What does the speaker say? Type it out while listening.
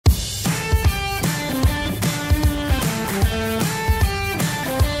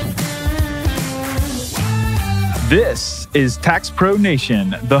This is Tax Pro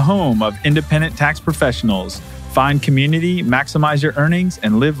Nation, the home of independent tax professionals. Find community, maximize your earnings,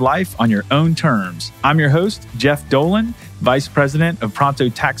 and live life on your own terms. I'm your host, Jeff Dolan, Vice President of Pronto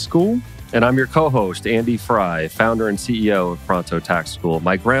Tax School. And I'm your co-host, Andy Fry, founder and CEO of Pronto Tax School.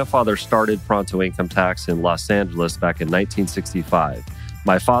 My grandfather started Pronto Income Tax in Los Angeles back in 1965.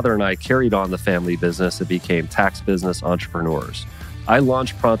 My father and I carried on the family business and became tax business entrepreneurs. I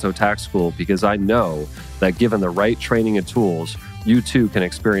launched Pronto Tax School because I know that given the right training and tools, you too can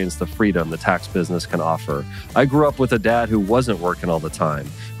experience the freedom the tax business can offer. I grew up with a dad who wasn't working all the time,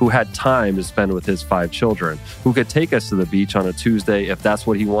 who had time to spend with his 5 children, who could take us to the beach on a Tuesday if that's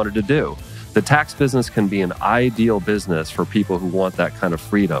what he wanted to do. The tax business can be an ideal business for people who want that kind of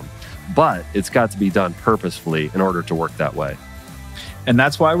freedom, but it's got to be done purposefully in order to work that way. And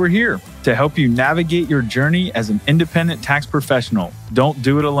that's why we're here, to help you navigate your journey as an independent tax professional. Don't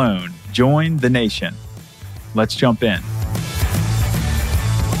do it alone. Join the nation. Let's jump in.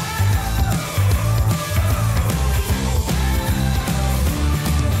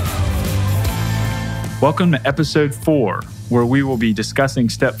 Welcome to episode 4, where we will be discussing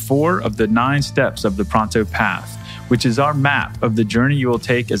step 4 of the 9 steps of the Pronto Path, which is our map of the journey you will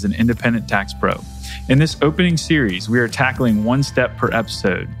take as an independent tax pro. In this opening series, we are tackling 1 step per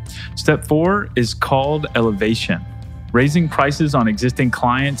episode. Step 4 is called elevation, raising prices on existing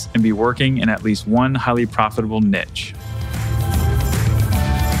clients and be working in at least one highly profitable niche.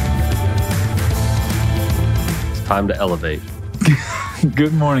 It's time to elevate.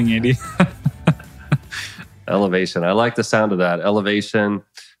 Good morning, Andy. Elevation. I like the sound of that. Elevation.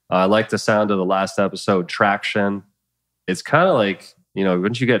 I like the sound of the last episode, traction. It's kind of like,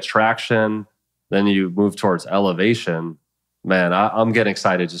 once you get traction, then you move towards elevation. Man, I'm getting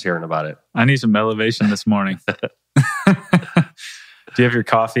excited just hearing about it. I need some elevation this morning. Do you have your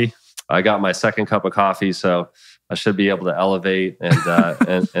coffee? I got my second cup of coffee, so I should be able to elevate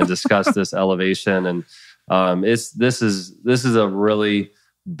and and discuss this elevation. And this is a really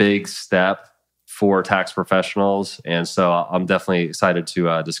big step for tax professionals, and so I'm definitely excited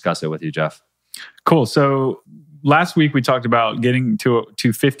to discuss it with you, Jeff. Cool. So last week we talked about getting to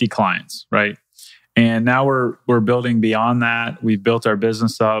 50 clients, right? And now we're building beyond that. We've built our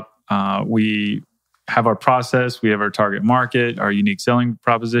business up. We have our process. We have our target market, our unique selling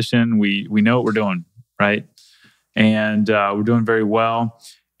proposition. We know what we're doing, right? And we're doing very well.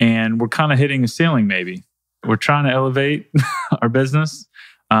 And we're kind of hitting a ceiling maybe. We're trying to elevate our business,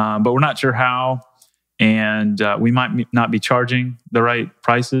 but we're not sure how. And we might not be charging the right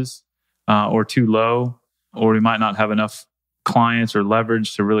prices or too low, or we might not have enough clients or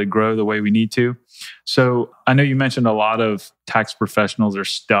leverage to really grow the way we need to. So I know you mentioned a lot of tax professionals are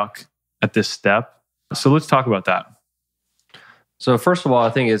stuck at this step. So let's talk about that. So first of all,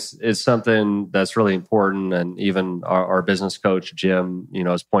 I think it's something that's really important, and even our business coach Jim,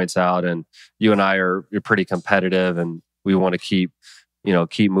 points out, and you and I are pretty competitive, and we want to keep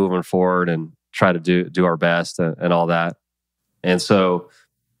moving forward and try to do our best and all that. And so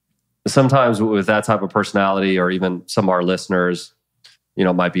sometimes with that type of personality, or even some of our listeners,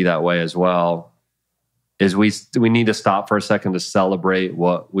 might be that way as well, is we need to stop for a second to celebrate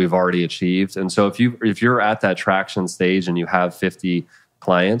what we've already achieved. And so if you're at that traction stage and you have 50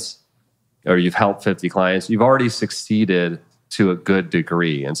 clients, or you've helped 50 clients, you've already succeeded to a good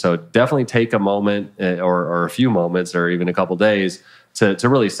degree. And so definitely take a moment or a few moments or even a couple days to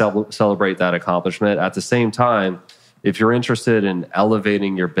really celebrate that accomplishment. At the same time, if you're interested in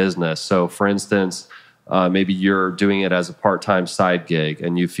elevating your business, so for instance, maybe you're doing it as a part-time side gig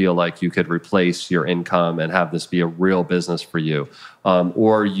and you feel like you could replace your income and have this be a real business for you.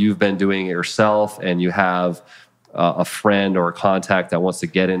 Or you've been doing it yourself and you have a friend or a contact that wants to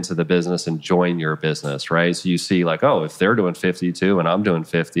get into the business and join your business, right? So you see like, oh, if they're doing 52 and I'm doing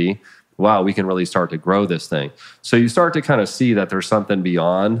 50, wow, we can really start to grow this thing. So you start to kind of see that there's something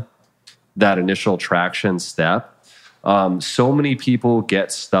beyond that initial traction step. So many people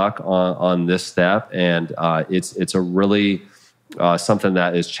get stuck on this step, and it's a really something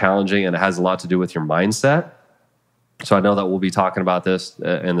that is challenging, and it has a lot to do with your mindset. So I know that we'll be talking about this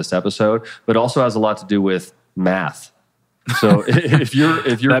in this episode, but also has a lot to do with math. So if you're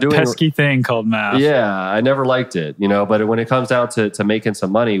that doing pesky thing called math, yeah, I never liked it, But when it comes down to making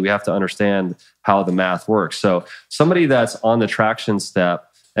some money, we have to understand how the math works. So somebody that's on the traction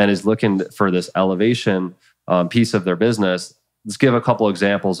step and is looking for this elevation piece of their business, let's give a couple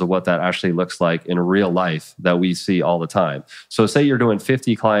examples of what that actually looks like in real life that we see all the time. So say you're doing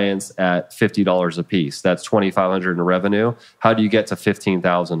 50 clients at $50 a piece. That's $2,500 in revenue. How do you get to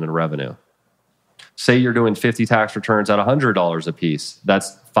 $15,000 in revenue? Say you're doing 50 tax returns at $100 a piece.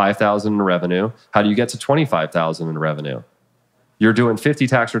 That's $5,000 in revenue. How do you get to $25,000 in revenue? You're doing 50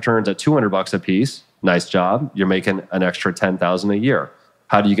 tax returns at $200 a piece. Nice job. You're making an extra $10,000 a year.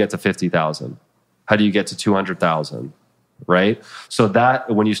 How do you get to $50,000? How do you get to $200,000? Right? So that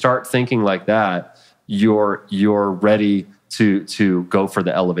when you start thinking like that, you're ready to go for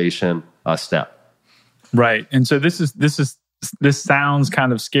the elevation step. Right. And so this sounds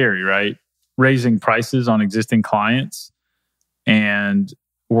kind of scary, right? Raising prices on existing clients and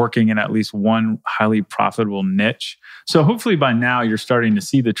working in at least one highly profitable niche. So hopefully by now you're starting to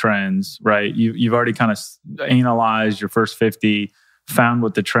see the trends, right? You've already kind of analyzed your first 50, found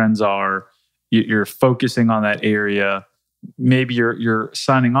what the trends are. You're focusing on that area. Maybe you're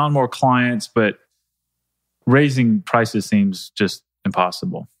signing on more clients, but raising prices seems just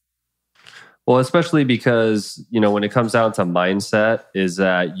impossible. Well, especially because, when it comes down to mindset, is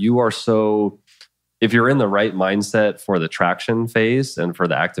that if you're in the right mindset for the traction phase and for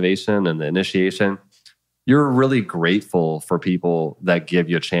the activation and the initiation, you're really grateful for people that give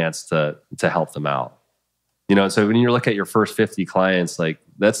you a chance to help them out. So when you look at your first 50 clients,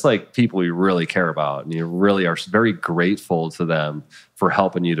 that's people you really care about, and you really are very grateful to them for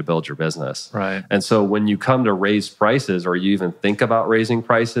helping you to build your business. Right. And so when you come to raise prices, or you even think about raising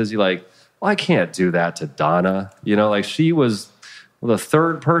prices, you're like, well, I can't do that to Donna. She was the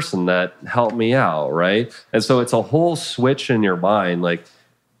third person that helped me out, right? And so it's a whole switch in your mind.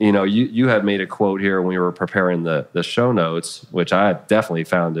 You had made a quote here when we were preparing the show notes, which I definitely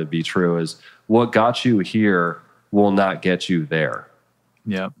found to be true, is what got you here will not get you there.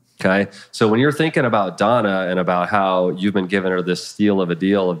 Yeah. Okay. So when you're thinking about Donna and about how you've been giving her this steal of a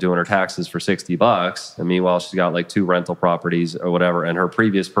deal of doing her taxes for $60, and meanwhile she's got like 2 rental properties or whatever, and her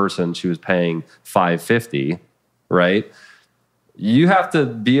previous person she was paying $550, right? You have to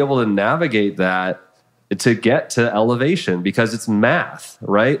be able to navigate that to get to elevation, because it's math,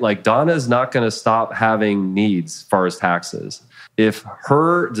 right? Donna's not going to stop having needs as far as taxes. If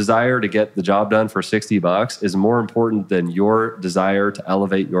her desire to get the job done for $60 is more important than your desire to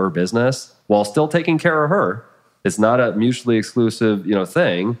elevate your business while still taking care of her, it's not a mutually exclusive,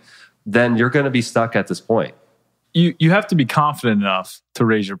 thing, then you're going to be stuck at this point. You have to be confident enough to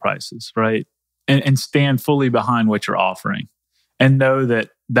raise your prices, right? And stand fully behind what you're offering and know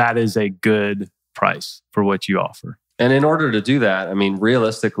that is a good price for what you offer. And in order to do that,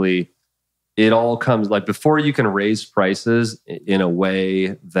 realistically, it all comes before you can raise prices in a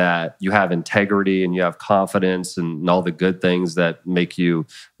way that you have integrity and you have confidence and all the good things that make you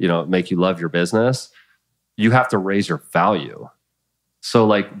love your business, you have to raise your value.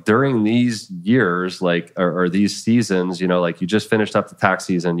 So during these years, or these seasons, you just finished up the tax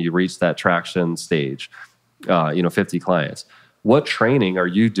season, you reached that traction stage, 50 clients. What training are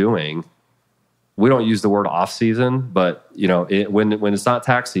you doing? We don't use the word off season, but when it's not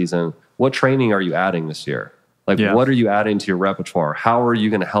tax season, what training are you adding this year? What are you adding to your repertoire? How are you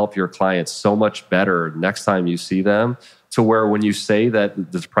going to help your clients so much better next time you see them, to where when you say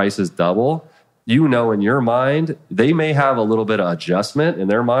that the price is double, in your mind, they may have a little bit of adjustment in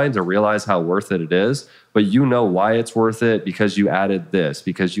their mind to realize how worth it is, but why it's worth it, because you added this,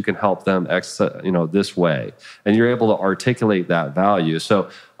 because you can help them this way, and you're able to articulate that value. So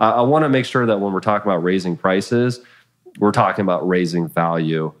I want to make sure that when we're talking about raising prices, we're talking about raising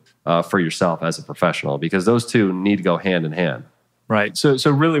value for yourself as a professional, because those two need to go hand in hand. Right. So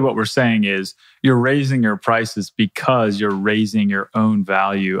really what we're saying is you're raising your prices because you're raising your own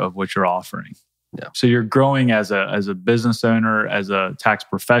value of what you're offering. Yeah. So you're growing as a business owner, as a tax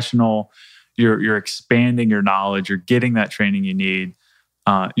professional. You're expanding your knowledge. You're getting that training you need.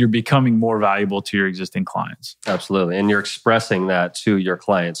 You're becoming more valuable to your existing clients. Absolutely, and you're expressing that to your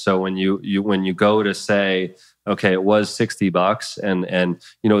clients. So when you go to say, okay, it was $60,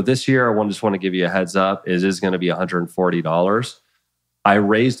 and this year I just want to give you a heads up, it is going to be $140. I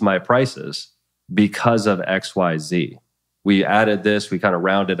raised my prices because of XYZ. We added this, we kind of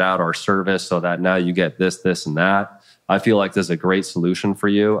rounded out our service so that now you get this, this, and that. I feel like this is a great solution for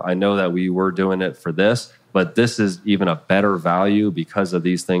you. I know that we were doing it for this, but this is even a better value because of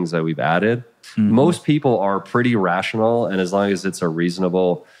these things that we've added. Mm-hmm. Most people are pretty rational, and as long as it's a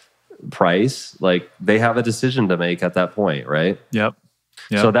reasonable price, they have a decision to make at that point, right? Yep.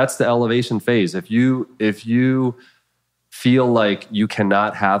 So that's the elevation phase. If you feel like you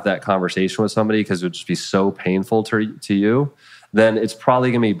cannot have that conversation with somebody because it would just be so painful to you, then it's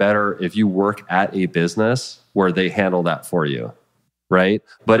probably going to be better if you work at a business where they handle that for you, right?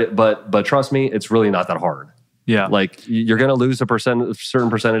 But trust me, it's really not that hard. Yeah, you're going to lose a certain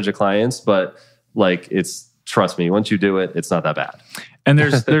percentage of clients, but it's trust me, once you do it, it's not that bad. And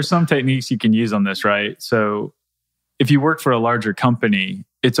there's some techniques you can use on this, right? So if you work for a larger company,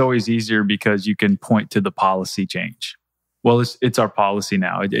 it's always easier because you can point to the policy change. Well, it's our policy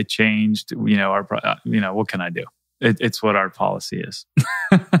now. It changed. What can I do? It's what our policy is.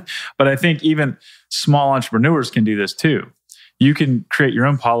 But I think even small entrepreneurs can do this too. You can create your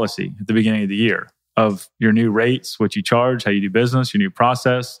own policy at the beginning of the year of your new rates, what you charge, how you do business, your new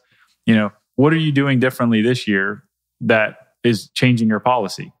process. What are you doing differently this year that is changing your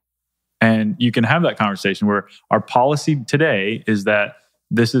policy? And you can have that conversation where our policy today is that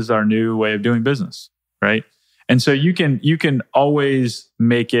this is our new way of doing business, right? And so you can always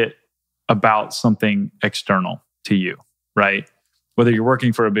make it about something external to you, right? Whether you're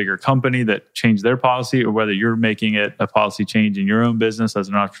working for a bigger company that changed their policy or whether you're making it a policy change in your own business as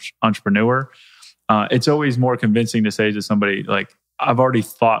an entrepreneur, it's always more convincing to say to somebody like, I've already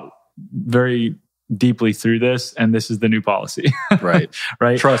thought very deeply through this and this is the new policy. Right.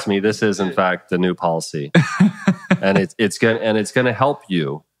 Right. Trust me, this is in fact the new policy. And it's going to help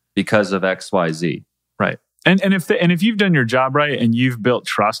you because of XYZ. Right. And if you've done your job right and you've built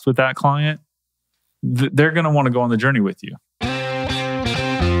trust with that client, they're going to want to go on the journey with you.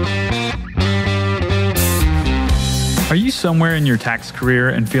 Are you somewhere in your tax career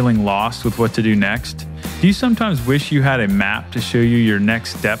and feeling lost with what to do next? Do you sometimes wish you had a map to show you your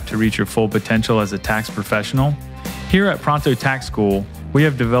next step to reach your full potential as a tax professional? Here at Pronto Tax School, we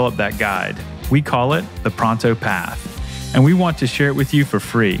have developed that guide. We call it the Pronto Path, and we want to share it with you for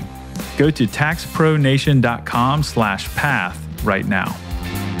free. Go to taxpronation.com/path right now.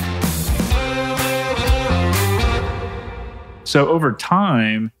 So over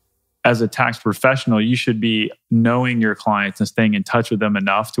time, as a tax professional, you should be knowing your clients and staying in touch with them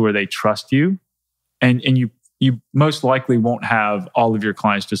enough to where they trust you. And you most likely won't have all of your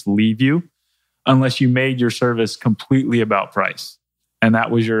clients just leave you unless you made your service completely about price. And that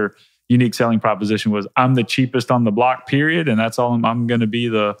was your unique selling proposition was, I'm the cheapest on the block, period. And that's all I'm going to be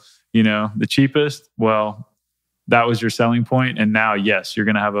the cheapest. Well, that was your selling point. And now, yes, you're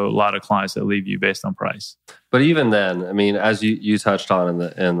going to have a lot of clients that leave you based on price. But even then, I mean, as you touched on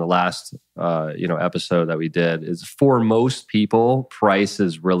in the last episode that we did, is for most people, price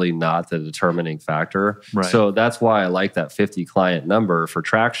is really not the determining factor. Right. So that's why I like that 50 client number for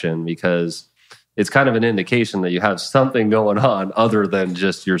traction, because it's kind of an indication that you have something going on other than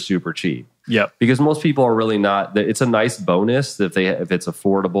just you're super cheap. Yep. Because most people are really not. It's a nice bonus if it's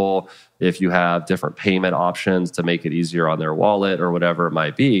affordable, if you have different payment options to make it easier on their wallet or whatever it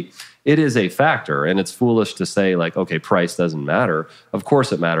might be. It is a factor, and it's foolish to say like, okay, price doesn't matter. Of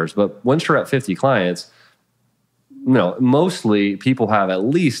course it matters, but once you're at 50 clients, mostly people have at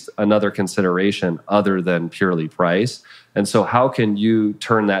least another consideration other than purely price. And so how can you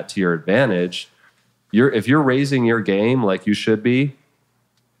turn that to your advantage? If you're raising your game like you should be,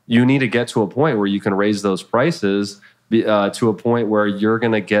 you need to get to a point where you can raise those prices to a point where you're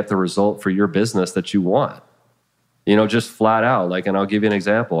going to get the result for your business that you want. Just flat out. And I'll give you an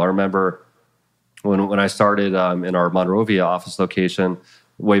example. I remember when I started in our Monrovia office location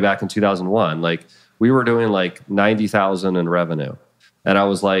way back in 2001, we were doing $90,000 in revenue. And I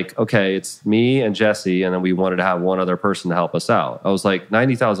was like, okay, it's me and Jesse, and then we wanted to have one other person to help us out. I was like,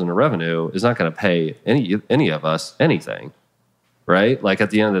 $90,000 in revenue is not going to pay any of us anything, right?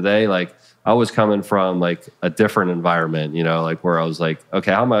 At the end of the day, I was coming from a different environment, where I was like,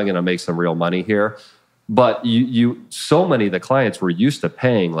 okay, how am I going to make some real money here? But so many of the clients were used to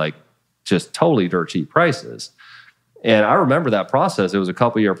paying just totally dirt cheap prices. And I remember that process. It was a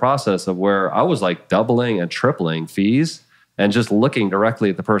couple-year process of where I was doubling and tripling fees and just looking directly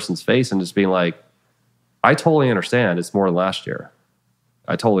at the person's face and just being like, I totally understand it's more than last year.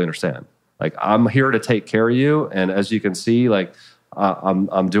 I totally understand. I'm here to take care of you. And as you can see,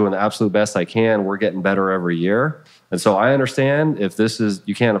 I'm doing the absolute best I can. We're getting better every year. And so I understand if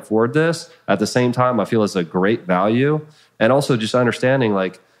you can't afford this. At the same time, I feel it's a great value. And also just understanding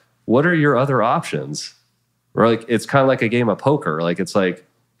what are your other options? Or it's kind of like a game of poker.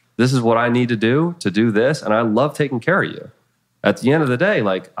 This is what I need to do this. And I love taking care of you. At the end of the day,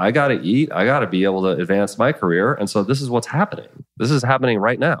 I got to eat. I got to be able to advance my career. And so this is what's happening. This is happening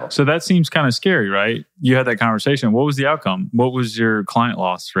right now. So that seems kind of scary, right? You had that conversation. What was the outcome? What was your client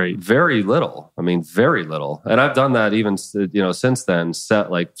loss rate? Very little. I mean, very little. And I've done that even, since then,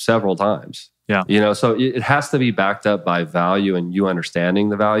 several times. Yeah. So it has to be backed up by value and you understanding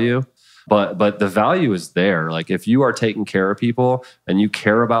the value. But the value is there. If you are taking care of people and you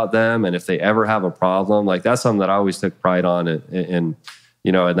care about them, and if they ever have a problem, that's something that I always took pride on and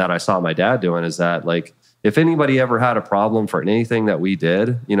that I saw my dad doing, is that if anybody ever had a problem for anything that we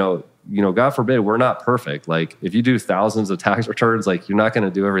did, God forbid, we're not perfect. Like if you do thousands of tax returns, like you're not going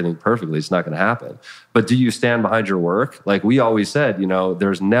to do everything perfectly. It's not going to happen. But do you stand behind your work? Like we always said,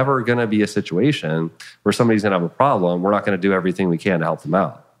 there's never going to be a situation where somebody's going to have a problem. We're not going to do everything we can to help them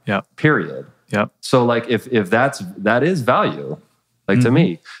out. Yeah. Period. Yeah. So like if that is value, like to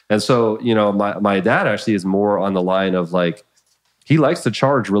me. And so, my dad actually is more on the line of like, he likes to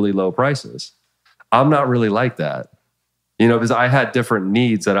charge really low prices. I'm not really like that. Because I had different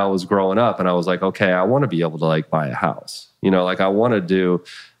needs that I was growing up, and I was like, okay, I want to be able to like buy a house. Like I want to do,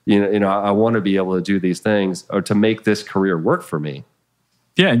 I want to be able to do these things or to make this career work for me.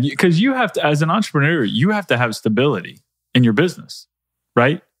 Yeah, because you have to, as an entrepreneur, you have to have stability in your business,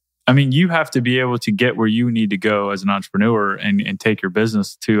 right? I mean, you have to be able to get where you need to go as an entrepreneur and take your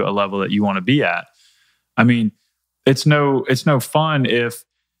business to a level that you want to be at. I mean, it's no fun if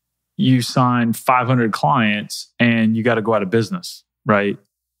you sign 500 clients and you got to go out of business, right?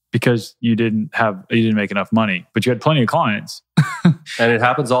 Because you didn't make enough money, but you had plenty of clients. And it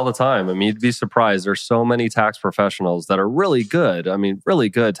happens all the time. I mean, you'd be surprised. There's so many tax professionals that are really good. I mean, really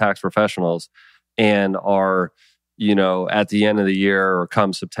good tax professionals, and are, at the end of the year or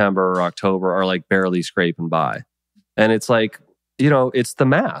come September or October are like barely scraping by. And it's like, it's the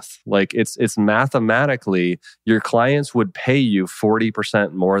math. Like it's mathematically, your clients would pay you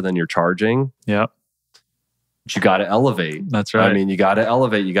 40% more than you're charging. Yeah. But you got to elevate. That's right. I mean, you got to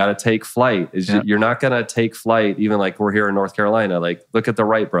elevate. You got to take flight. You're not going to take flight, even like we're here in North Carolina. Like, look at the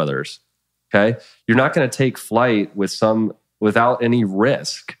Wright brothers. Okay. You're not going to take flight without any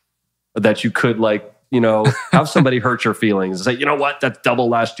risk that you could have somebody hurt your feelings and say, you know what, that's double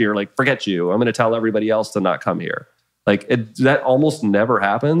last year. Like, forget you. I'm going to tell everybody else to not come here. Like that almost never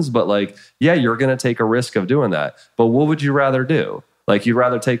happens, but like, yeah, you're going to take a risk of doing that. But what would you rather do? Like, you'd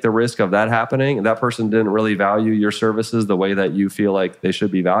rather take the risk of that happening and that person didn't really value your services the way that you feel like they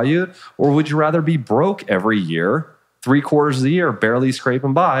should be valued? Or would you rather be broke every year, 3/4 of the year, barely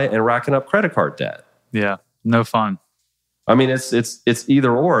scraping by and racking up credit card debt? Yeah, no fun. I mean, it's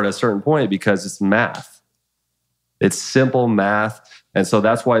either or at a certain point because it's math. It's simple math. And so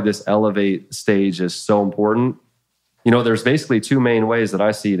that's why this elevate stage is so important. There's basically two main ways that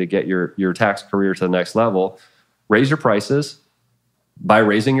I see to get your tax career to the next level. Raise your prices by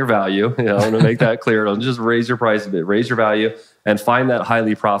raising your value. I'm going to make that clear. Don't just raise your price a bit. Raise your value and find that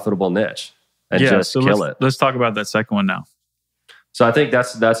highly profitable niche and just kill it. Let's talk about that second one now. So I think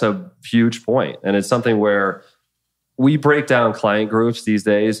that's a huge point. And it's something where we break down client groups these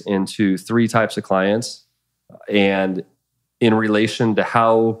days into 3 types of clients, and in relation to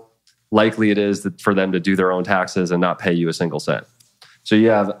how likely it is for them to do their own taxes and not pay you a single cent. So you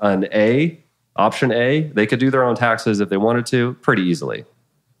have option A, they could do their own taxes if they wanted to pretty easily.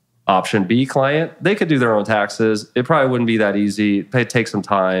 Option B client, they could do their own taxes. It probably wouldn't be that easy. It'd take some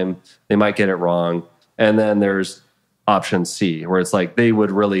time. They might get it wrong. And then there's option C, where it's like they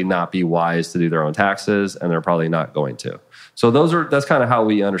would really not be wise to do their own taxes, and they're probably not going to. So that's kind of how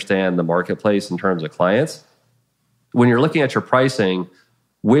we understand the marketplace in terms of clients. When you're looking at your pricing,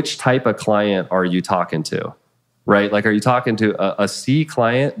 which type of client are you talking to, right? Like, are you talking to a C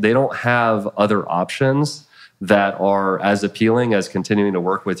client? They don't have other options that are as appealing as continuing to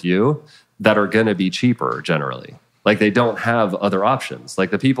work with you that are going to be cheaper generally. Like, they don't have other options.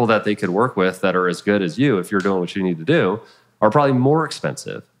 Like, the people that they could work with that are as good as you, if you're doing what you need to do, are probably more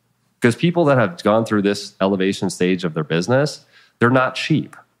expensive. Because people that have gone through this elevation stage of their business, they're not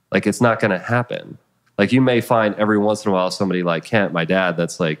cheap. Like, it's not going to happen. Like, you may find every once in a while somebody like Kent, my dad,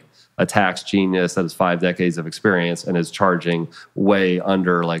 that's like a tax genius that has 5 decades of experience and is charging way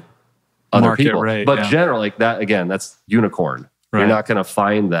under like other market people. Rate, but generally, like that, again, that's unicorn. Right. You're not going to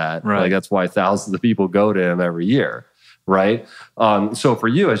find that. Right. Like, that's why thousands of people go to him every year, right? So for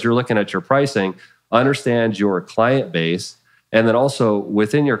you, as you're looking at your pricing, understand your client base, and then also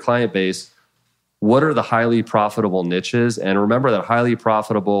within your client base, what are the highly profitable niches? And remember that highly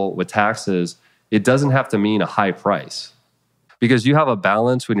profitable with taxes, it doesn't have to mean a high price, because you have a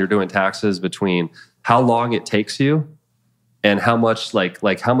balance when you're doing taxes between how long it takes you and how much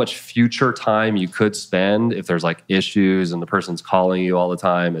like how much future time you could spend if there's like issues and the person's calling you all the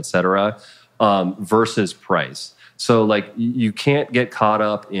time, et cetera, versus price. So like you can't get caught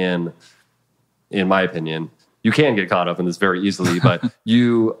up in my opinion, you can get caught up in this very easily, but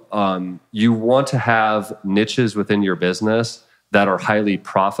you want to have niches within your business that are highly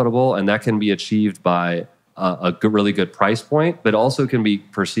profitable, and that can be achieved by really good price point, but also can be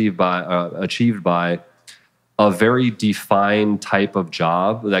achieved by a very defined type of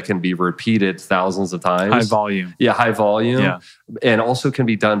job that can be repeated thousands of times. High volume. Yeah, high volume. Yeah. And also can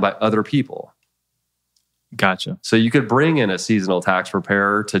be done by other people. Gotcha. So you could bring in a seasonal tax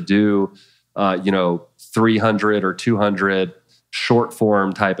preparer to do, 300 or 200 short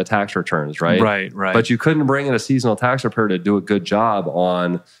form type of tax returns, right? Right. But you couldn't bring in a seasonal tax preparer to do a good job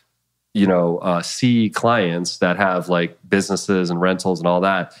on, C clients that have like businesses and rentals and all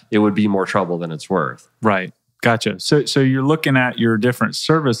that. It would be more trouble than it's worth. Right. Gotcha. So you're looking at your different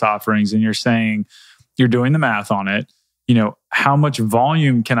service offerings and you're saying, you're doing the math on it. How much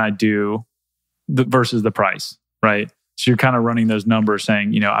volume can I do versus the price, right? So you're kind of running those numbers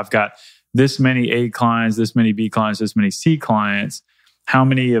saying, I've got this many A clients, this many B clients, this many C clients. How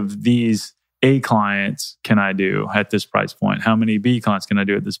many of these A clients can I do at this price point? How many B clients can I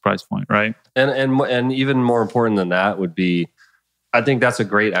do at this price point, right? And even more important than that would be, I think that's a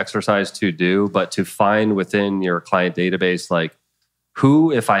great exercise to do, but to find within your client database, like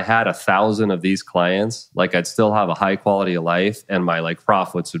who, if I had 1,000 of these clients, like I'd still have a high quality of life and my like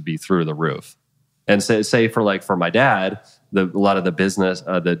profits would be through the roof. And say for my dad, a lot of the business,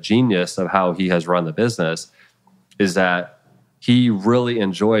 the genius of how he has run the business is that he really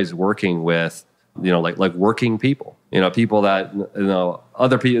enjoys working with, like working people, people that,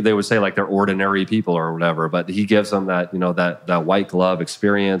 other people, they would say like they're ordinary people or whatever, but he gives them that, that white glove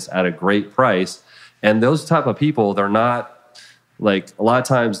experience at a great price. And those type of people, they're not like, a lot of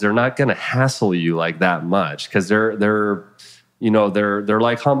times they're not going to hassle you like that much because they're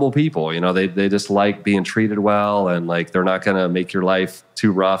like humble people, they just like being treated well and like they're not going to make your life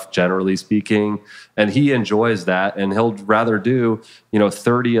too rough, generally speaking. And he enjoys that. And he'll rather do,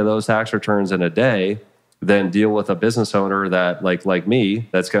 30 of those tax returns in a day than deal with a business owner that like me,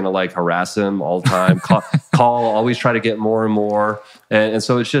 that's going to like harass him all the time, call, always try to get more and more. And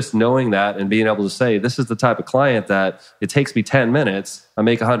so it's just knowing that and being able to say, this is the type of client that it takes me 10 minutes. I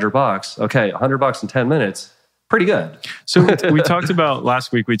make $100. Okay. $100 in 10 minutes. Pretty good. So we talked about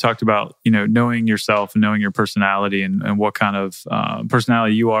last week, knowing yourself and knowing your personality and what kind of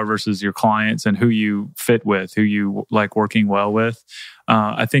personality you are versus your clients and who you fit with, who you like working well with.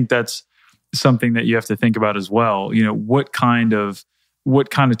 I think that's something that you have to think about as well. What kind of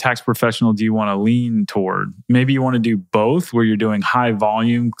tax professional do you want to lean toward? Maybe you want to do both where you're doing high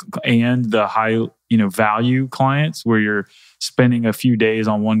volume and the high, value clients where you're spending a few days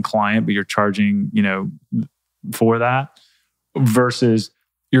on one client, but you're charging, for that versus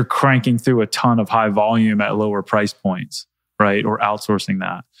you're cranking through a ton of high volume at lower price points, right? Or outsourcing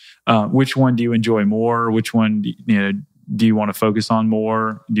that. Which one do you enjoy more? Which one, do you want to focus on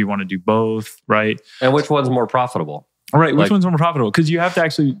more? Do you want to do both, right? And which one's more profitable? Right. Which one's more profitable? Because you have to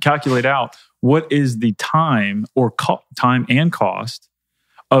actually calculate out what is the time or time and cost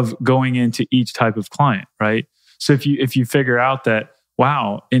of going into each type of client, right? So if you figure out that,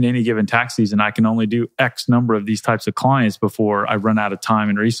 wow, in any given tax season, I can only do X number of these types of clients before I run out of time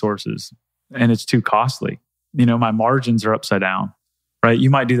and resources, and it's too costly. My margins are upside down, right?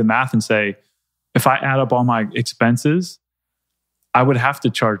 You might do the math and say, if I add up all my expenses, I would have to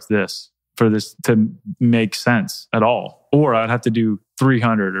charge this for this to make sense at all. Or I'd have to do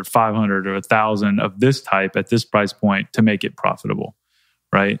 300 or 500 or 1,000 of this type at this price point to make it profitable,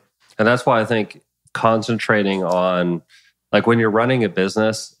 right? And that's why I think concentrating on, like when you're running a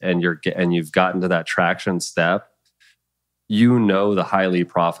business and you've gotten to that traction step, the highly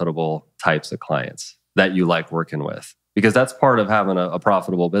profitable types of clients that you like working with. Because that's part of having a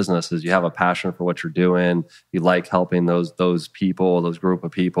profitable business is you have a passion for what you're doing. You like helping those people, those group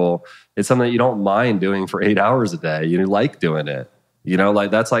of people. It's something that you don't mind doing for 8 hours a day. You like doing it.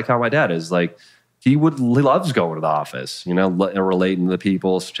 Like that's like how my dad is. Like he loves going to the office, relating to the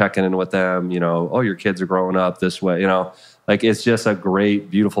people, checking in with them, oh, your kids are growing up this way, like it's just a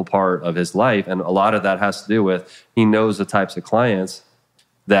great, beautiful part of his life. And a lot of that has to do with he knows the types of clients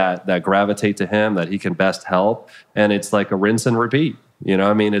that gravitate to him, that he can best help. And it's like a rinse and repeat.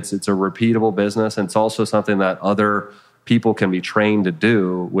 It's a repeatable business. And it's also something that other people can be trained to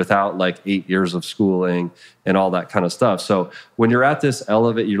do without like 8 years of schooling and all that kind of stuff. So when you're at this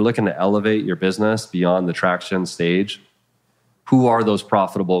you're looking to elevate your business beyond the traction stage, who are those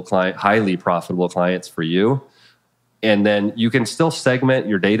highly profitable clients for you? And then you can still segment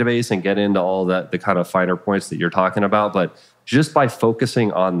your database and get into all that, the kind of finer points that you're talking about. But just by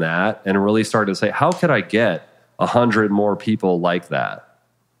focusing on that and really starting to say, how could I get 100 more people like that?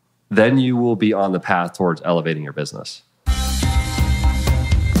 Then you will be on the path towards elevating your business.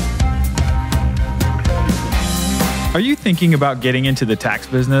 Are you thinking about getting into the tax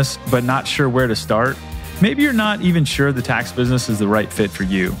business, but not sure where to start? Maybe you're not even sure the tax business is the right fit for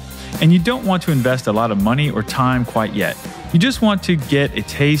you, and you don't want to invest a lot of money or time quite yet. You just want to get a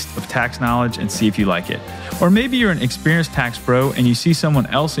taste of tax knowledge and see if you like it. Or maybe you're an experienced tax pro and you see someone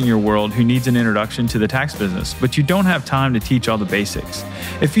else in your world who needs an introduction to the tax business, but you don't have time to teach all the basics.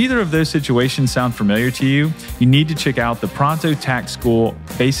 If either of those situations sound familiar to you, you need to check out the Pronto Tax School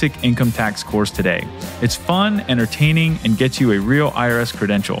Basic Income Tax course today. It's fun, entertaining, and gets you a real IRS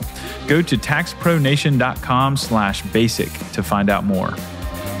credential. Go to taxpronation.com/basic to find out more.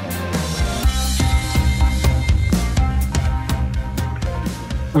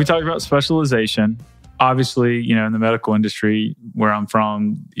 We talked about specialization. Obviously, in the medical industry where I'm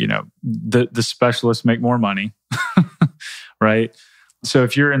from, the specialists make more money, right? So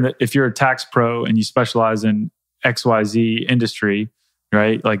if you're a tax pro and you specialize in XYZ industry,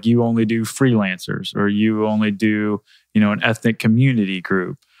 right? Like you only do freelancers, or you only do, an ethnic community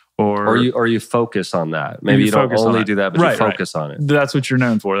group, or you focus on that. Maybe you don't only do that, but you focus on it. That's what you're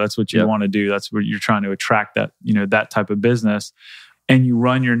known for. That's what you want to do. That's what you're trying to attract, that, that type of business. And you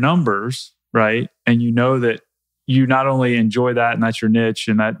run your numbers, right? And you know that you not only enjoy that and that's your niche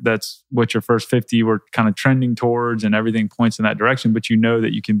and that's what your first 50 were kind of trending towards and everything points in that direction, but you know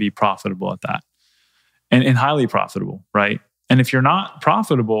that you can be profitable at that and Mm-hmm. highly profitable, right? And if you're not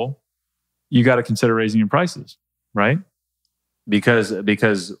profitable, you got to consider raising your prices, right? Because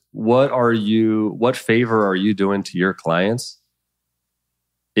what favor are you doing to your clients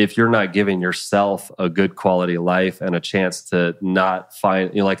if you're not giving yourself a good quality of life and a chance to not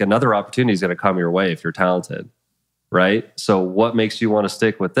find, like another opportunity is going to come your way if you're talented, right? So what makes you want to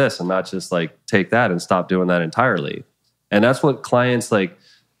stick with this and not just like take that and stop doing that entirely? And that's what clients like,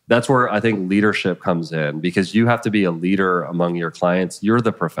 that's where I think leadership comes in, because you have to be a leader among your clients. You're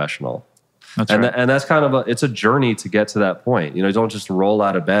the professional. That's right. And that's kind of it's a journey to get to that point. Don't just roll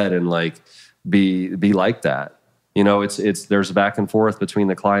out of bed and like be like that. It's there's a back and forth between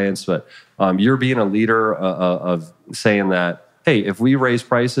the clients, but you're being a leader of saying that, hey, if we raise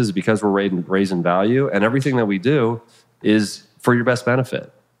prices because we're raising value, and everything that we do is for your best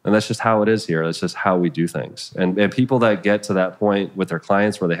benefit. And that's just how it is here. That's just how we do things. And people that get to that point with their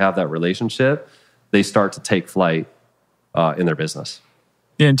clients where they have that relationship, they start to take flight in their business.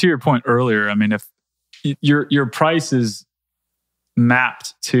 Yeah, and to your point earlier, I mean, if your price is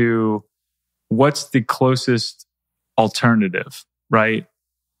mapped to what's the closest alternative, right?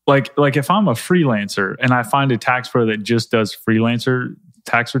 Like if I'm a freelancer and I find a tax pro that just does freelancer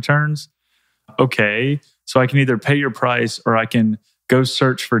tax returns, okay, so I can either pay your price or I can go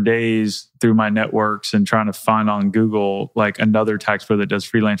search for days through my networks and trying to find on Google like another tax pro that does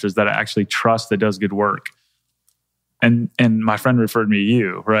freelancers that I actually trust that does good work. And my friend referred me to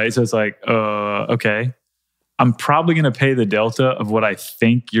you, right? So it's like, okay, I'm probably going to pay the delta of what I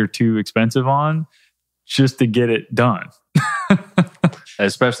think you're too expensive on just to get it done.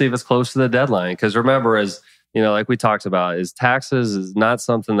 Especially if it's close to the deadline. Because remember, as like we talked about, is taxes is not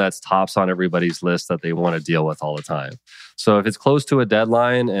something that's tops on everybody's list that they want to deal with all the time. So if it's close to a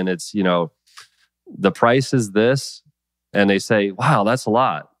deadline and it's, the price is this, and they say, wow, that's a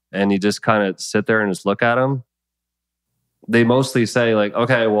lot. And you just kind of sit there and just look at them. They mostly say like,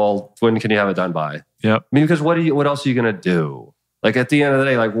 okay, well, when can you have it done by? Yep. I mean, because what else are you going to do? Like at the end of the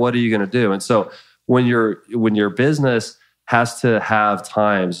day, like, what are you going to do? And so when your business has to have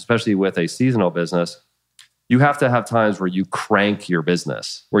times, especially with a seasonal business, you have to have times where you crank your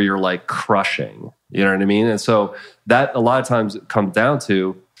business, where you're like crushing, you know what I mean? And so that a lot of times comes down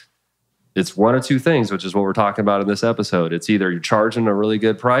to, it's one of two things, which is what we're talking about in this episode. It's either you're charging a really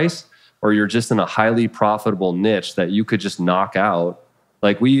good price or you're just in a highly profitable niche that you could just knock out.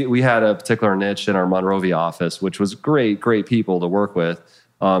 Like we had a particular niche in our Monrovia office, which was great people to work with.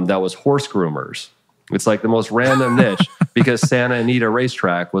 That was horse groomers. It's like the most random niche because Santa Anita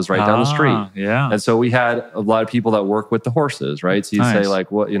Racetrack was right down the street. Yeah. And so we had a lot of people that work with the horses, right? So you'd say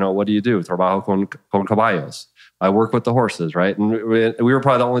like, what do you do? Trabajo con caballos. I work with the horses, right? And we were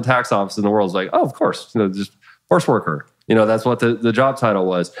probably the only tax office in the world. It's like, oh, of course, just horse worker. That's what the job title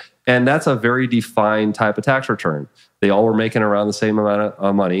was. And that's a very defined type of tax return. They all were making around the same amount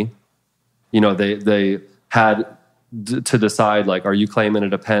of money. They had to decide, like, are you claiming a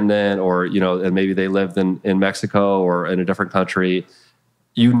dependent or, and maybe they lived in Mexico or in a different country.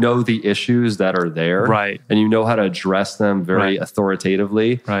 The issues that are there. Right. And how to address them very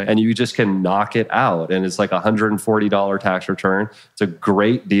authoritatively. Right. And you just can knock it out. And it's like $140 tax return. It's a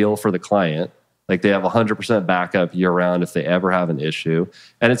great deal for the client. Like they have 100% backup year round if they ever have an issue.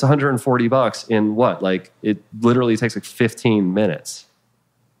 And it's $140 in what? Like it literally takes like 15 minutes.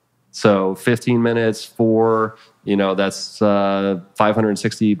 So 15 minutes for, that's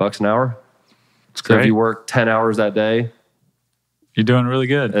 $560 an hour. It's great. So if you work 10 hours that day, you're doing really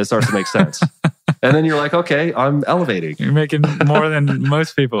good. It starts to make sense. And then you're like, okay, I'm elevating. You're making more than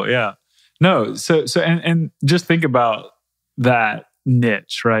most people. Yeah. No. And just think about that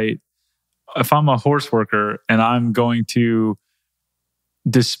niche, right? If I'm a horse worker and I'm going to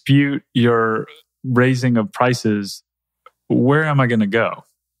dispute your raising of prices, where am I going to go?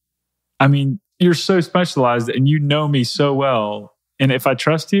 I mean, you're so specialized and you know me so well. And if I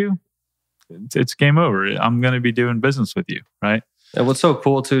trust you, it's game over. I'm going to be doing business with you, right? And what's so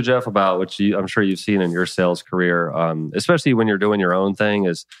cool too, Jeff, about which I'm sure you've seen in your sales career, especially when you're doing your own thing,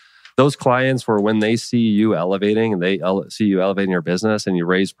 is those clients where when they see you elevating and they see you elevating your business and you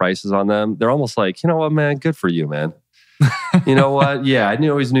raise prices on them, they're almost like, you know what, man, good for you, man. You know what? Yeah, I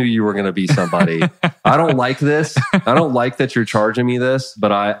always knew you were going to be somebody. I don't like this. I don't like that you're charging me this,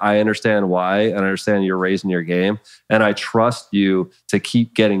 but I understand why. And I understand you're raising your game. And I trust you to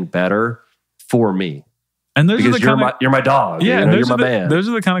keep getting better for me. And those because are the you're my dog. Yeah, you're my man. Those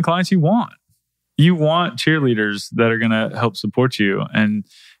are the kind of clients you want. You want cheerleaders that are going to help support you. And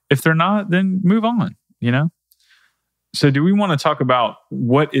if they're not, then move on, you know? So do we want to talk about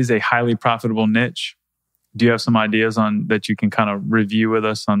what is a highly profitable niche? Do you have some ideas on that you can kind of review with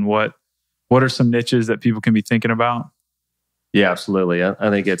us on what are some niches that people can be thinking about? Yeah, absolutely. I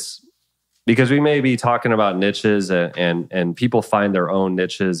think it's because we may be talking about niches and people find their own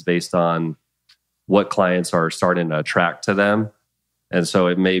niches based on what clients are starting to attract to them. And so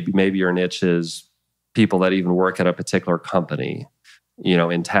it maybe your niche is people that even work at a particular company, you know,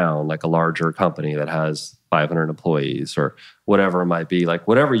 in town, like a larger company that has 500 employees or whatever it might be. Like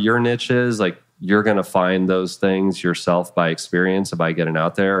whatever your niche is, like you're going to find those things yourself by experience and by getting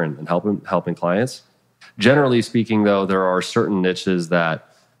out there and helping clients. Generally speaking, though, there are certain niches that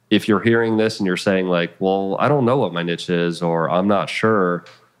if you're hearing this and you're saying like, well, I don't know what my niche is or I'm not sure,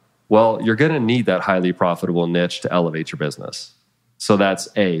 well, you're going to need that highly profitable niche to elevate your business. So that's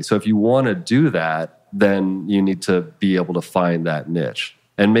A. So if you want to do that, then you need to be able to find that niche.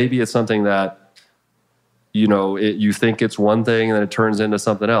 And maybe it's something that, you know, you think it's one thing and then it turns into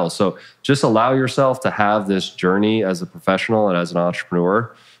something else. So just allow yourself to have this journey as a professional and as an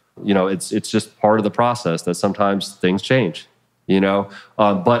entrepreneur. You know, it's just part of the process that sometimes things change, you know.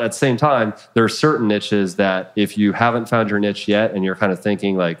 But at the same time, there are certain niches that if you haven't found your niche yet and you're kind of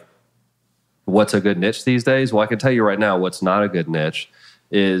thinking like, what's a good niche these days? Well, I can tell you right now what's not a good niche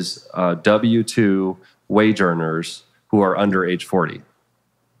is W-2 wage earners who are under age 40.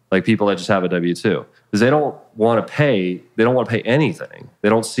 Like people that just have a W-2. Because they don't want to pay anything. They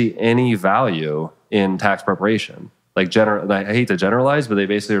don't see any value in tax preparation. Like I hate to generalize, but they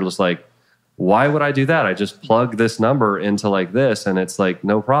basically are just like, why would I do that? I just plug this number into like this and it's like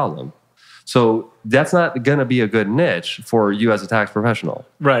no problem. So that's not going to be a good niche for you as a tax professional.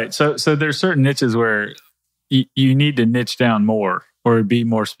 Right. So there's certain niches where you need to niche down more or be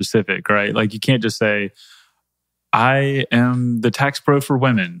more specific, right? Like you can't just say, I am the tax pro for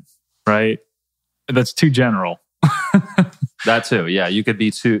women, right? That's too general. That too, yeah. You could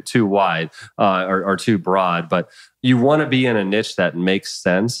be too wide or too broad, but you want to be in a niche that makes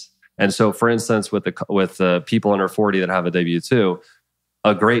sense. And so, for instance, with the people under 40 that have a W-2,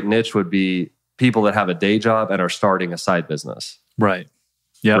 a great niche would be people that have a day job and are starting a side business. Right.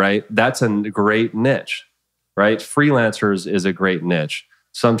 Yeah. Right. That's a great niche. Right. Freelancers is a great niche.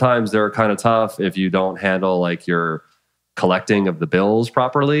 Sometimes they're kind of tough if you don't handle like your collecting of the bills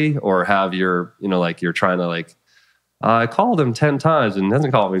properly or have your, you know, like you're trying to like, I called him 10 times and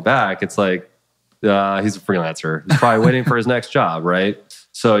doesn't call me back. It's like, he's a freelancer. He's probably waiting for his next job, right?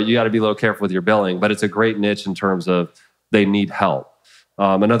 So you got to be a little careful with your billing, but it's a great niche in terms of they need help.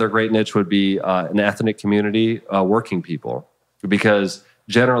 Another great niche would be an ethnic community, working people, because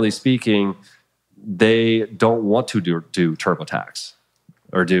generally speaking, they don't want to do TurboTax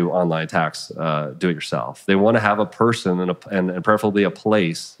or do online tax, do it yourself. They want to have a person and preferably a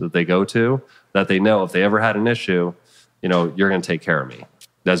place that they go to that they know if they ever had an issue, you know, you're going to take care of me.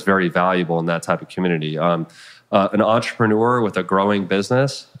 That's very valuable in that type of community. An entrepreneur with a growing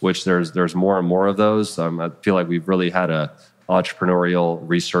business, which there's more and more of those. I feel like we've really had a entrepreneurial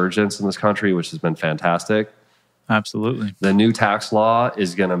resurgence in this country, which has been fantastic. Absolutely. The new tax law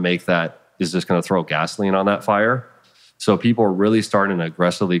is going to just going to throw gasoline on that fire. So people are really starting to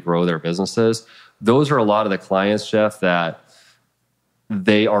aggressively grow their businesses. Those are a lot of the clients, Jeff, that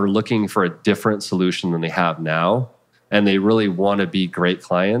they are looking for a different solution than they have now. And they really want to be great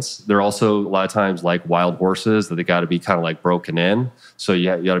clients. They're also a lot of times like wild horses that they got to be kind of like broken in. So you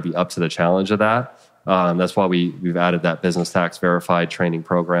got to be up to the challenge of that. That's why we've added that business tax verified training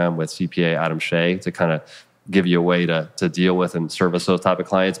program with CPA Adam Shea to kind of give you a way to deal with and service those type of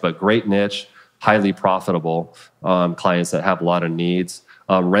clients. But great niche, highly profitable clients that have a lot of needs.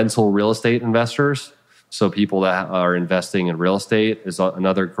 Rental real estate investors. So people that are investing in real estate is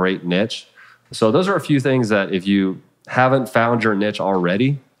another great niche. So those are a few things that if you haven't found your niche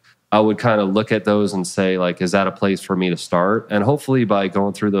already, I would kind of look at those and say, like, is that a place for me to start? And hopefully by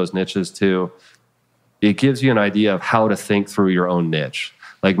going through those niches too, it gives you an idea of how to think through your own niche.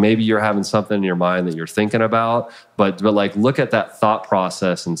 Like maybe you're having something in your mind that you're thinking about, but like look at that thought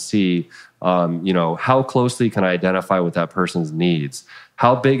process and see, how closely can I identify with that person's needs?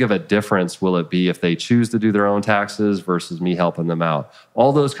 How big of a difference will it be if they choose to do their own taxes versus me helping them out?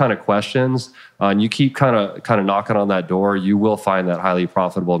 All those kind of questions, and you keep kind of knocking on that door, you will find that highly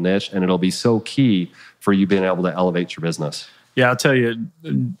profitable niche, and it'll be so key for you being able to elevate your business. Yeah, I'll tell you,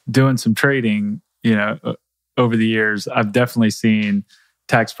 doing some trading, over the years, I've definitely seen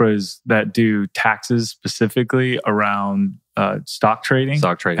tax pros that do taxes specifically around stock trading and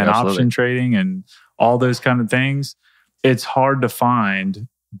absolutely. Option trading and all those kind of things. It's hard to find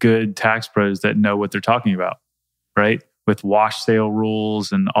good tax pros that know what they're talking about, right? With wash sale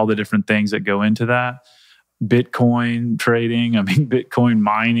rules and all the different things that go into that. Bitcoin trading, Bitcoin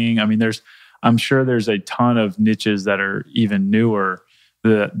mining. I'm sure there's a ton of niches that are even newer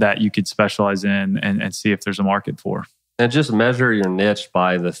that you could specialize in and see if there's a market for. And just measure your niche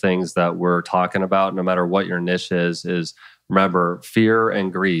by the things that we're talking about, no matter what your niche is remember fear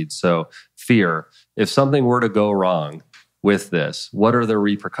and greed. So fear, if something were to go wrong with this, what are the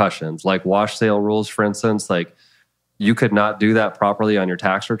repercussions? Like wash sale rules, for instance, like you could not do that properly on your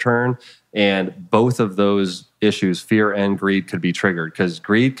tax return. And both of those issues, fear and greed, could be triggered.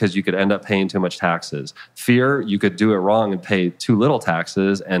 Because you could end up paying too much taxes. Fear, you could do it wrong and pay too little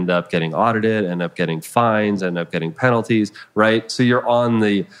taxes, end up getting audited, end up getting fines, end up getting penalties, right? So you're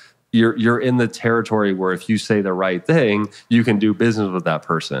in the territory where if you say the right thing, you can do business with that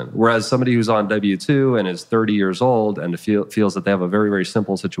person. Whereas somebody who's on W-2 and is 30 years old and feels that they have a very, very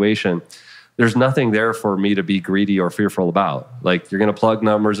simple situation, there's nothing there for me to be greedy or fearful about. Like, you're going to plug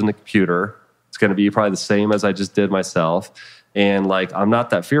numbers in the computer. It's going to be probably the same as I just did myself. And like, I'm not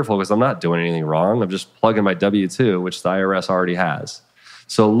that fearful because I'm not doing anything wrong. I'm just plugging my W-2, which the IRS already has.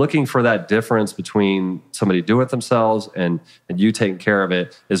 So looking for that difference between somebody doing it themselves and you taking care of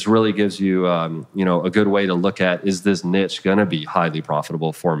it really gives you, a good way to look at, is this niche going to be highly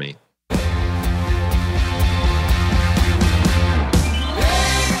profitable for me?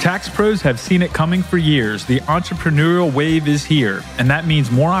 Tax pros have seen it coming for years. The entrepreneurial wave is here, and that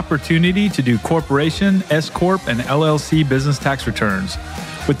means more opportunity to do corporation, S-Corp, and LLC business tax returns.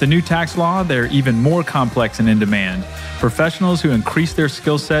 With the new tax law, they're even more complex and in demand. Professionals who increase their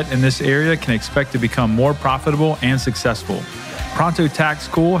skill set in this area can expect to become more profitable and successful. Pronto Tax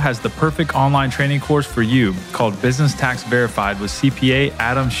School has the perfect online training course for you called Business Tax Verified with CPA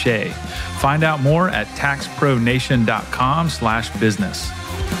Adam Shea. Find out more at taxpronation.com/business.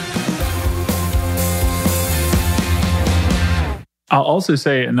 I'll also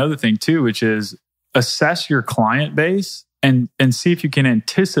say another thing too, which is assess your client base and see if you can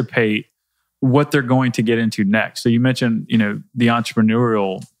anticipate what they're going to get into next. So you mentioned, the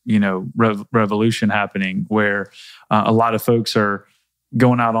entrepreneurial, revolution happening where a lot of folks are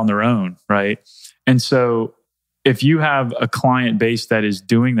going out on their own, right? And so if you have a client base that is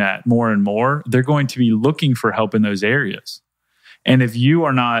doing that more and more, they're going to be looking for help in those areas. And if you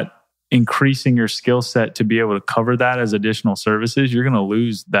are not increasing your skill set to be able to cover that as additional services, you're going to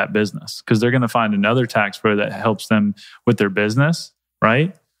lose that business because they're going to find another tax pro that helps them with their business,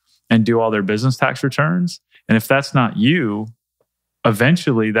 right? And do all their business tax returns. And if that's not you,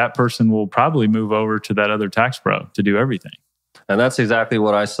 eventually that person will probably move over to that other tax pro to do everything. And that's exactly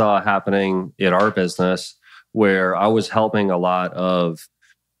what I saw happening in our business, where I was helping a lot of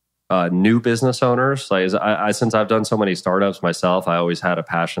new business owners. Like since I've done so many startups myself, I always had a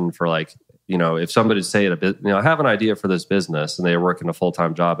passion for if somebody say I have an idea for this business and they were working a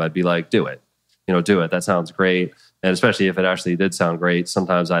full-time job, I'd be like, do it. Do it. That sounds great. And especially if it actually did sound great,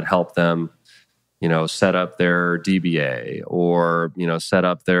 sometimes I'd help them, set up their DBA or, set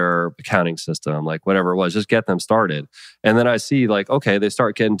up their accounting system, like whatever it was, just get them started. And then I see okay, they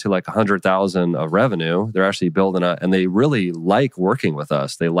start getting to 100,000 of revenue. They're actually building and they really like working with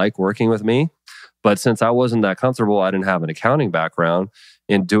us. They like working with me. But since I wasn't that comfortable, I didn't have an accounting background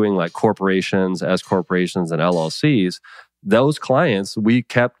in doing corporations, S corporations and LLCs, those clients, we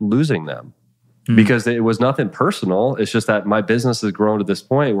kept losing them. Because it was nothing personal. It's just that my business has grown to this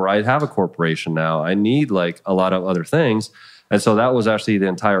point where I have a corporation now. I need a lot of other things. And so that was actually the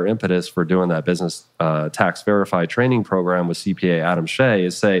entire impetus for doing that business tax verified training program with CPA Adam Shea,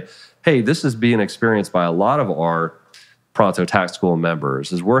 is say, hey, this is being experienced by a lot of our Pronto Tax School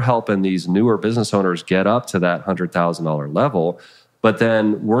members, is we're helping these newer business owners get up to that $100,000 level. but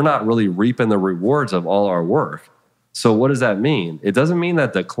then we're not really reaping the rewards of all our work. So what does that mean? It doesn't mean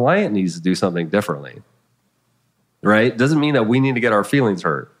that the client needs to do something differently, right? It doesn't mean that we need to get our feelings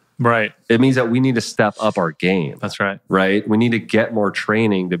hurt. Right. It means that we need to step up our game. That's right. Right? We need to get more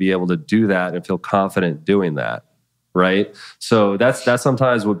training to be able to do that and feel confident doing that. Right? So that's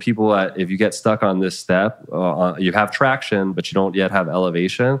sometimes what people, if you get stuck on this step, you have traction, but you don't yet have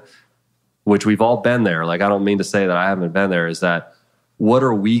elevation, which we've all been there. Like, I don't mean to say that I haven't been there, is that what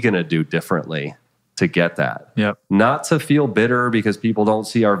are we going to do differently to get that? Yep. Not to feel bitter because people don't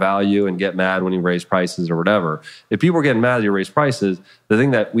see our value and get mad when you raise prices or whatever. If people are getting mad that you raise prices, the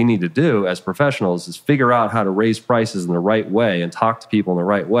thing that we need to do as professionals is figure out how to raise prices in the right way and talk to people in the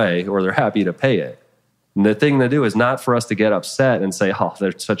right way, or they're happy to pay it. And the thing to do is not for us to get upset and say, oh,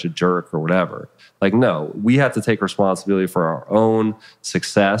 they're such a jerk or whatever. Like, no, we have to take responsibility for our own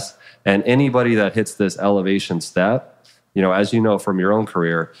success. And anybody that hits this elevation step, as you know from your own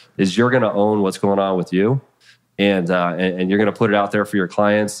career, is you're going to own what's going on with you. And you're going to put it out there for your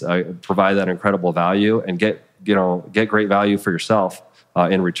clients, provide that incredible value, and get great value for yourself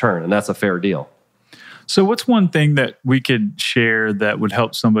in return. And that's a fair deal. So what's one thing that we could share that would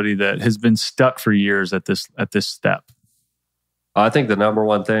help somebody that has been stuck for years at this step? I think the number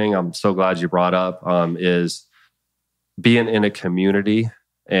one thing, I'm so glad you brought up, is being in a community,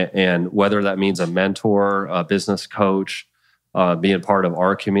 and whether that means a mentor, a business coach, being part of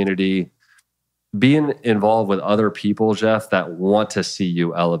our community, being involved with other people, Jeff, that want to see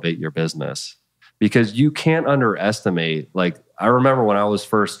you elevate your business. Because you can't underestimate, I remember when I was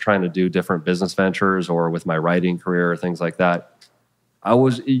first trying to do different business ventures or with my writing career or things like that,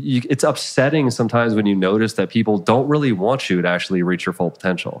 it's upsetting sometimes when you notice that people don't really want you to actually reach your full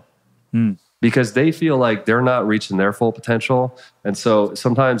potential. Because they feel like they're not reaching their full potential. And so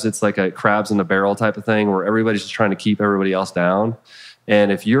sometimes it's like a crabs in the barrel type of thing where everybody's just trying to keep everybody else down.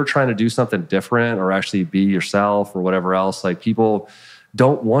 And if you're trying to do something different or actually be yourself or whatever else, people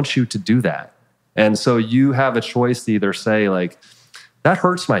don't want you to do that. And so you have a choice to either say, that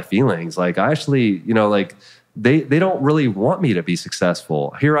hurts my feelings. I actually, they don't really want me to be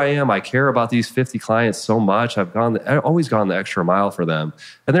successful. Here I am. I care about these 50 clients so much. I've always gone the extra mile for them.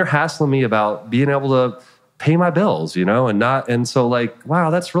 And they're hassling me about being able to pay my bills, and so wow,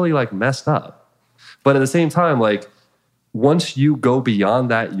 that's really messed up. But at the same time, once you go beyond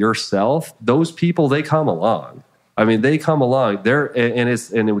that yourself, those people, they come along. I mean, they come along there,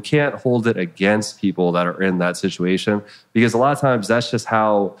 and we can't hold it against people that are in that situation, because a lot of times that's just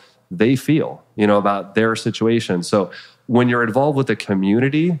how they feel, about their situation. So when you're involved with a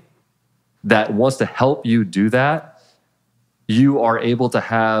community that wants to help you do that, you are able to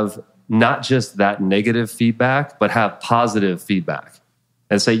have not just that negative feedback, but have positive feedback.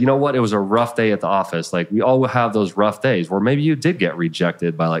 And say, you know what, it was a rough day at the office. We all have those rough days where maybe you did get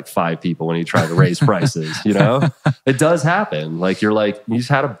rejected by 5 people when you try to raise prices, It does happen. You just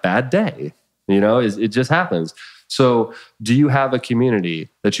had a bad day, it just happens. So do you have a community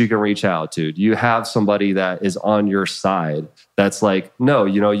that you can reach out to? Do you have somebody that is on your side that's no,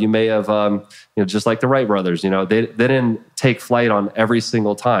 you may have, just like the Wright brothers, they didn't take flight on every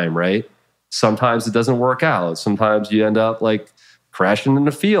single time, right? Sometimes it doesn't work out. Sometimes you end up crashing in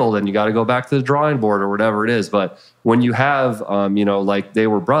the field and you got to go back to the drawing board or whatever it is. But when you have, they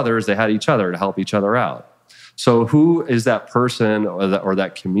were brothers, they had each other to help each other out. So who is that person or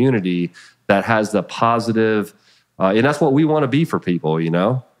that community that has the positive, and that's what we want to be for people,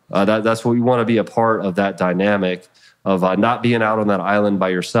 that's what we want to be, a part of that dynamic of not being out on that island by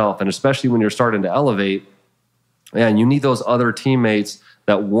yourself. And especially when you're starting to elevate, and you need those other teammates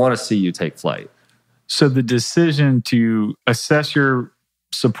that want to see you take flight. So the decision to assess your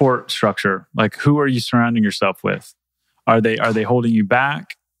support structure, who are you surrounding yourself with? Are they holding you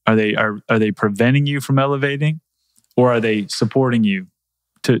back? Are they preventing you from elevating, or are they supporting you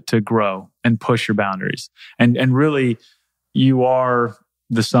to grow and push your boundaries? And really, you are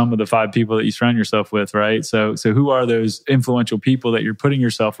the sum of the 5 people that you surround yourself with, right? So who are those influential people that you're putting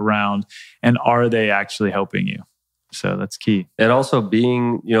yourself around, and are they actually helping you? So that's key. And also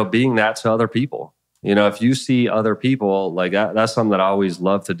being that to other people. If you see other people, that's something that I always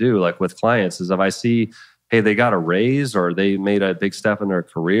love to do, with clients, is if I see, hey, they got a raise, or they made a big step in their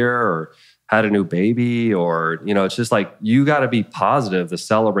career, or had a new baby, or, it's just you got to be positive to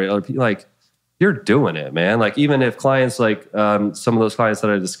celebrate other people. You're doing it, man. Even if clients, some of those clients that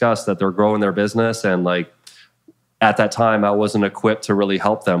I discussed, that they're growing their business, and at that time, I wasn't equipped to really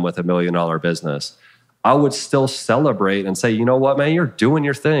help them with $1 million business. I would still celebrate and say, you know what, man, you're doing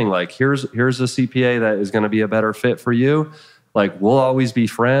your thing. Here's a CPA that is going to be a better fit for you. Like, we'll always be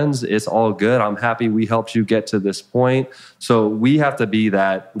friends. It's all good. I'm happy we helped you get to this point. So we have to be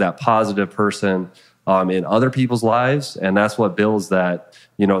that positive person in other people's lives. And that's what builds that,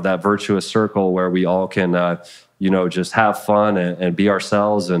 that virtuous circle where we all can, just have fun and be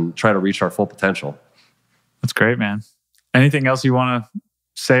ourselves and try to reach our full potential. That's great, man. Anything else you want to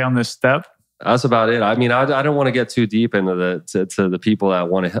say on this step? That's about it. I mean, I don't want to get too deep into the people that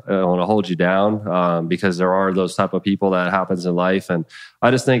want to hold you down, because there are those type of people that happens in life. And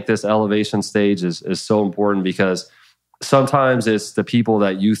I just think this elevation stage is so important, because sometimes it's the people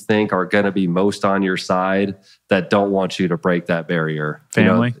that you think are going to be most on your side that don't want you to break that barrier.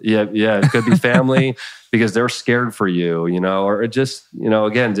 Family? Yeah. It could be family because they're scared for you, or just,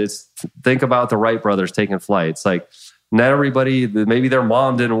 again, just think about the Wright brothers taking flights. Like, not everybody, maybe their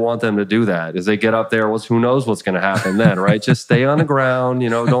mom didn't want them to do that. As they get up there, who knows what's going to happen then, right? Just stay on the ground,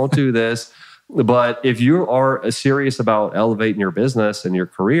 don't do this. But if you are serious about elevating your business and your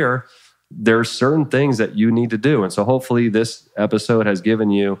career, there's certain things that you need to do. And so hopefully this episode has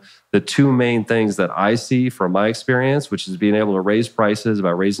given you the two main things that I see from my experience, which is being able to raise prices by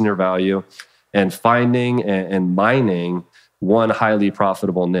raising your value and finding and mining one highly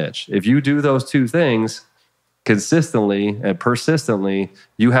profitable niche. If you do those two things consistently and persistently,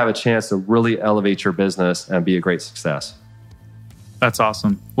 you have a chance to really elevate your business and be a great success. That's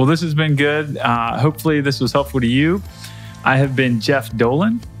awesome. Well, this has been good. Hopefully this was helpful to you. I have been Jeff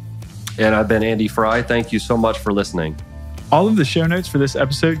Dolan. And I've been Andy Fry. Thank you so much for listening. All of the show notes for this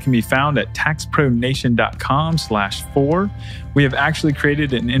episode can be found at taxpronation.com/4. We have actually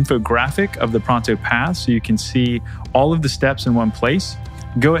created an infographic of the Pronto Path so you can see all of the steps in one place.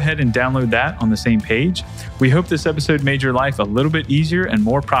 Go ahead and download that on the same page. We hope this episode made your life a little bit easier and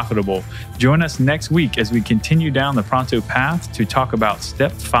more profitable. Join us next week as we continue down the Pronto Path to talk about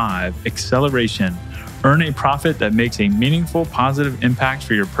Step 5, acceleration. Earn a profit that makes a meaningful, positive impact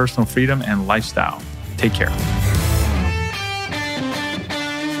for your personal freedom and lifestyle. Take care.